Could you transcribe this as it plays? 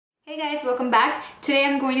Guys, welcome back. Today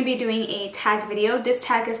I'm going to be doing a tag video. This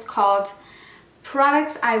tag is called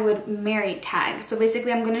Products I Would Marry tag. So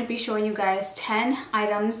basically I'm going to be showing you guys 10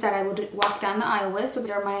 items that I would walk down the aisle with. So these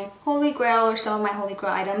are my holy grail or some of my holy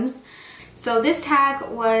grail items. So this tag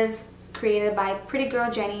was created by Pretty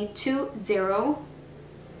Girl Jenny 20.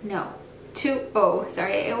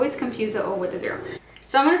 Sorry, I always confuse the O with the 0.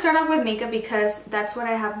 So I'm going to start off with makeup because that's what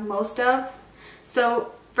I have most of.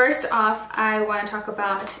 So first off, I want to talk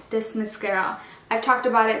about this mascara. I've talked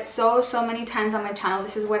about it so many times on my channel.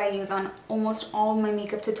 This is what I use on almost all my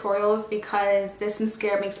makeup tutorials because this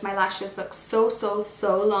mascara makes my lashes look so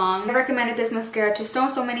long. I recommended this mascara to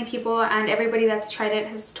so many people, and everybody that's tried it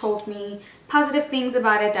has told me positive things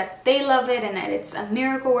about it, that they love it and that it's a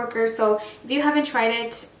miracle worker. So if you haven't tried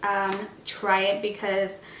it, try it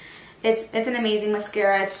because it's an amazing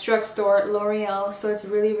mascara. It's drugstore L'Oreal, so it's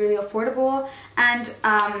really affordable. And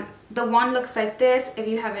the wand looks like this. If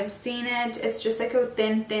you haven't seen it, it's just like a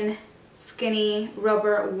thin skinny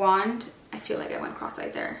rubber wand. I feel like I went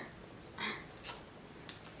cross-eyed there.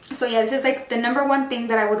 So yeah, this is like the #1 thing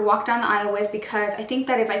that I would walk down the aisle with, because I think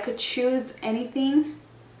that if I could choose anything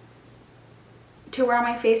to wear on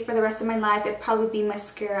my face for the rest of my life, it'd probably be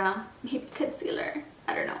mascara, maybe concealer.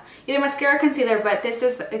 I don't know, either mascara or concealer, but this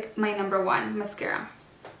is like my #1 mascara.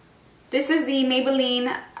 This is the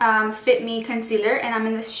Maybelline Fit Me concealer, and I'm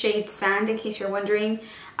in the shade Sand, in case you're wondering.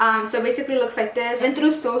 So basically it looks like this. I've been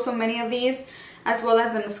through so many of these, as well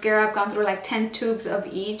as the mascara. I've gone through like 10 tubes of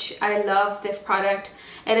each. I love this product.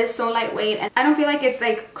 It is so lightweight, and I don't feel like it's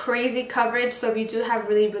like crazy coverage, so if you do have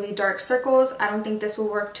really dark circles, I don't think this will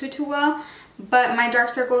work too well. But my dark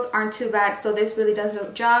circles aren't too bad, so this really does the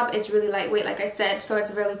job. It's really lightweight, like I said, so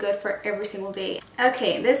it's really good for every single day.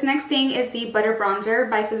 Okay, this next thing is the Butter Bronzer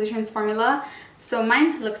by Physicians Formula. So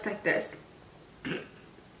mine looks like this.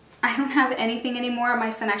 I don't have anything anymore.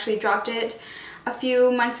 My son actually dropped it a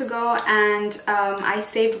few months ago, and I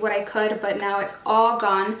saved what I could, but now it's all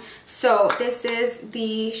gone. So this is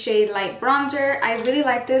the shade Light Bronzer. I really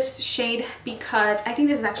like this shade because I think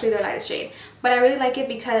this is actually the lightest shade, but I really like it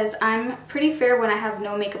because I'm pretty fair when I have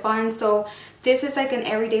no makeup on. So this is like an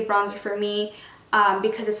everyday bronzer for me,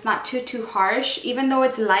 because it's not too harsh. Even though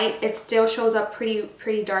it's light, it still shows up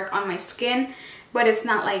pretty dark on my skin, but it's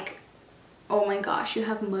not like, oh my gosh, you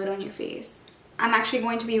have mud on your face. I'm actually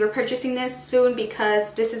going to be repurchasing this soon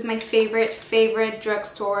because this is my favorite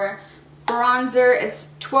drugstore bronzer. It's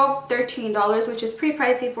 $13, which is pretty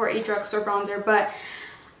pricey for a drugstore bronzer, but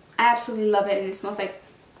I absolutely love it, and it smells like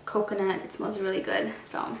coconut. It smells really good.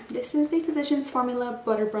 So this is the Physicians Formula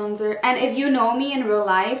Butter Bronzer, and if you know me in real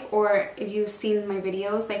life, or if you've seen my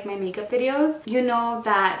videos, like my makeup videos, you know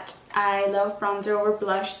that I love bronzer over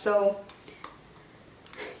blush. So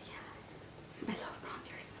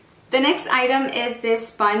the next item is this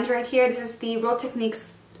sponge right here. This is the Real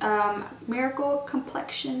Techniques Miracle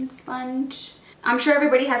Complexion Sponge. I'm sure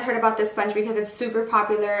everybody has heard about this sponge because it's super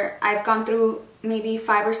popular. I've gone through maybe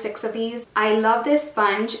 5 or 6 of these. I love this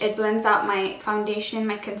sponge. It blends out my foundation,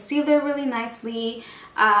 my concealer really nicely.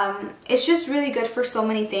 It's just really good for so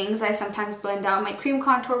many things. I sometimes blend out my cream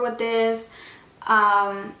contour with this.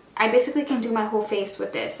 I basically can do my whole face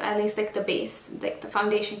with this, at least like the base, like the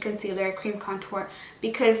foundation, concealer, cream contour,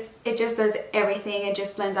 because it just does everything. It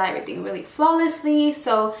just blends out everything really flawlessly.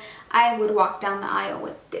 So I would walk down the aisle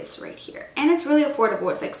with this right here, and it's really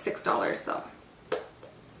affordable. It's like $6. So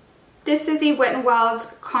this is the Wet n Wild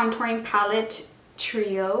Contouring Palette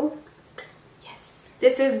Trio. Yes,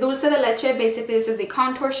 this is Dulce de Leche. Basically this is the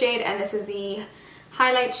contour shade, and this is the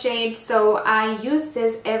highlight shade. So I use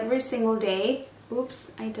this every single day.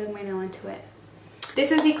 Oops, I dug my nail into it.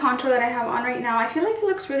 This is the contour that I have on right now. I feel like it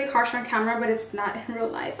looks really harsh on camera, but it's not in real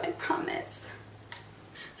life, I promise.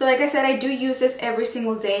 So like I said, I do use this every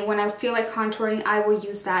single day. When I feel like contouring, I will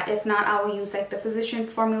use that. If not, I will use like the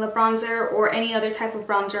Physicians Formula bronzer or any other type of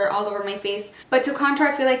bronzer all over my face. But to contour,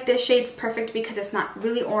 I feel like this shade's perfect because it's not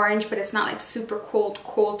really orange, but it's not like super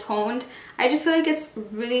cold toned. I just feel like it's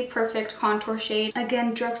really perfect contour shade.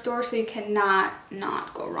 Again, drugstore, so you cannot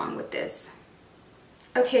not go wrong with this.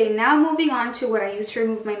 Okay, now moving on to what I use to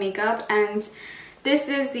remove my makeup, and this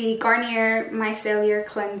is the Garnier Micellar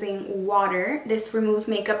Cleansing Water. This removes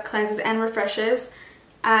makeup, cleanses, and refreshes.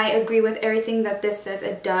 I agree with everything that this says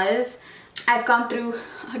it does. I've gone through,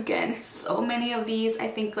 again, so many of these. I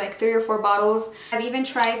think like 3 or 4 bottles. I've even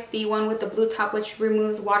tried the one with the blue top, which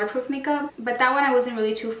removes waterproof makeup, but that one I wasn't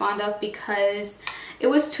really too fond of because it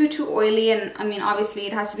was too oily, and I mean obviously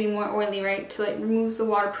it has to be more oily, right, to like remove the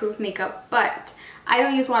waterproof makeup. But I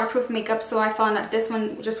don't use waterproof makeup, so I found that this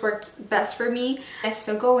one just worked best for me. I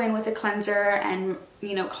still go in with a cleanser and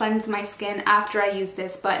you know, cleanse my skin after I use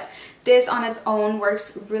this, but this on its own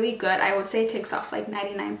works really good. I would say it takes off like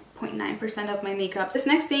 99.9% of my makeup. This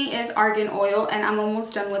next thing is argan oil, and I'm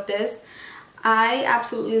almost done with this. I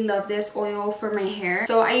absolutely love this oil for my hair.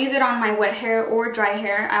 So I use it on my wet hair or dry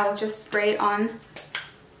hair. I will just spray it on.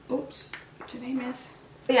 Oops, did I miss?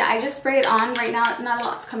 But yeah, I just spray it on. Right now, not a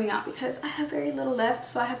lot's coming out because I have very little left,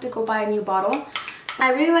 so I have to go buy a new bottle.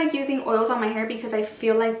 I really like using oils on my hair because I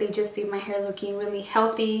feel like they just leave my hair looking really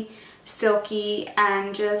healthy, silky,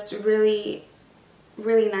 and just really,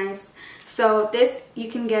 really nice. So this, you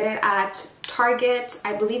can get it at Target.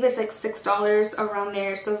 I believe it's like $6 around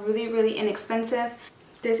there, so really, really inexpensive.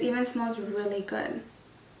 This even smells really good.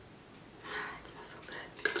 It smells so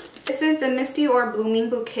good. This is the Misty or Blooming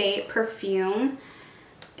Bouquet perfume.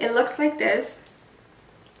 It looks like this.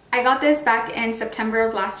 I got this back in September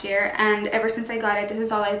of last year, and ever since I got it, this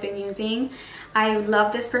is all I've been using. I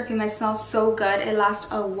love this perfume. It smells so good. It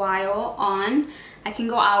lasts a while on. I can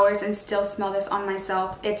go hours and still smell this on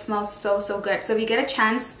myself. It smells so, so good. So if you get a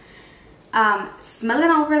chance, smell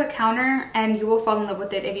it over the counter and you will fall in love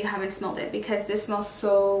with it if you haven't smelled it, because this smells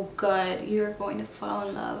so good. You're going to fall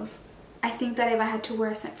in love. I think that if I had to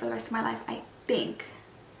wear a scent for the rest of my life, I think,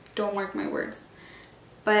 don't mark my words,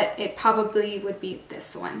 but it probably would be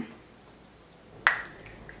this one.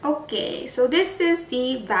 Okay, so this is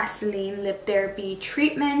the Vaseline Lip Therapy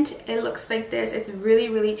Treatment. It looks like this. It's really,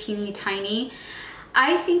 really teeny tiny.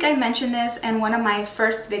 I think I mentioned this in one of my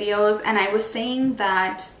first videos, and I was saying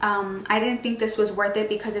that I didn't think this was worth it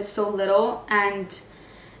because it's so little and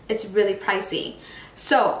it's really pricey.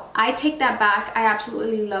 So I take that back. I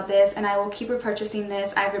absolutely love this, and I will keep repurchasing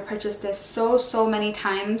this. I've repurchased this so many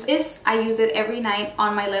times. This, I use it every night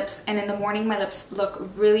on my lips, and in the morning my lips look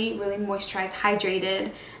really, really moisturized,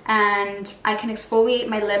 hydrated, and I can exfoliate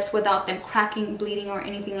my lips without them cracking, bleeding, or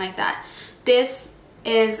anything like that. This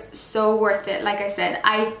is so worth it. Like I said,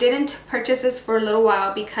 I didn't purchase this for a little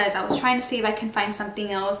while because I was trying to see if I can find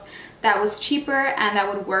something else that was cheaper and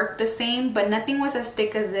that would work the same, but nothing was as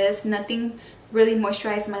thick as this. Nothing really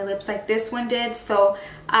moisturized my lips like this one did. So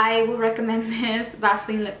I would recommend this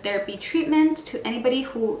Vaseline Lip Therapy Treatment to anybody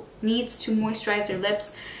who needs to moisturize their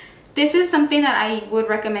lips. This is something that I would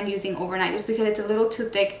recommend using overnight just because it's a little too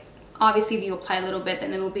thick. Obviously, if you apply a little bit,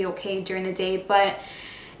 then it'll be okay during the day, but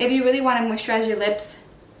if you really want to moisturize your lips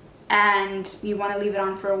and you want to leave it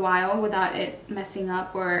on for a while without it messing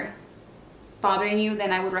up or bothering you,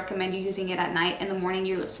 then I would recommend you using it at night. In the morning,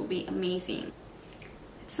 your lips will be amazing.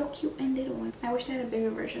 It's so cute and little. I wish they had a bigger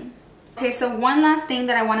version. Okay, so one last thing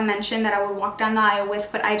that I want to mention that I would walk down the aisle with,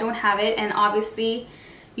 but I don't have it, and obviously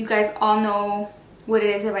you guys all know what it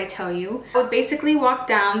is if I tell you. I would basically walk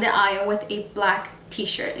down the aisle with a black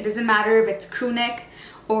t-shirt. It doesn't matter if it's a crew neck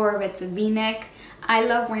or if it's a v-neck. I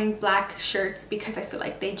love wearing black shirts because I feel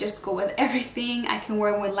like they just go with everything. I can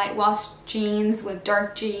wear them with light wash jeans, with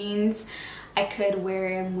dark jeans. I could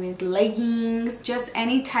wear them with leggings, just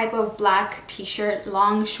any type of black t-shirt,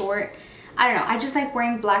 long, short. I don't know, I just like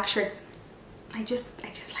wearing black shirts. I just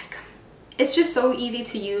like them. It's just so easy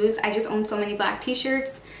to use. I just own so many black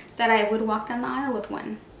t-shirts that I would walk down the aisle with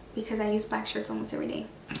one because I use black shirts almost every day.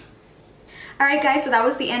 Alright guys, so that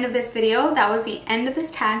was the end of this video. That was the end of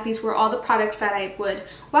this tag. These were all the products that I would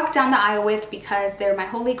walk down the aisle with because they're my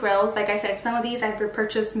holy grails. Like I said, some of these I've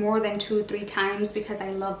repurchased more than 2-3 times because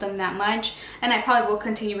I love them that much, and I probably will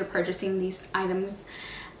continue repurchasing these items.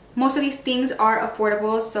 Most of these things are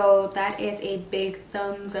affordable, so that is a big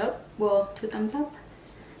thumbs up. Well, 2 thumbs up.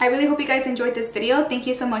 I really hope you guys enjoyed this video. Thank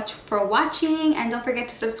you so much for watching, and don't forget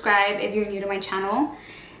to subscribe if you're new to my channel.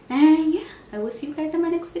 And yeah, I will see you guys in my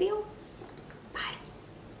next video.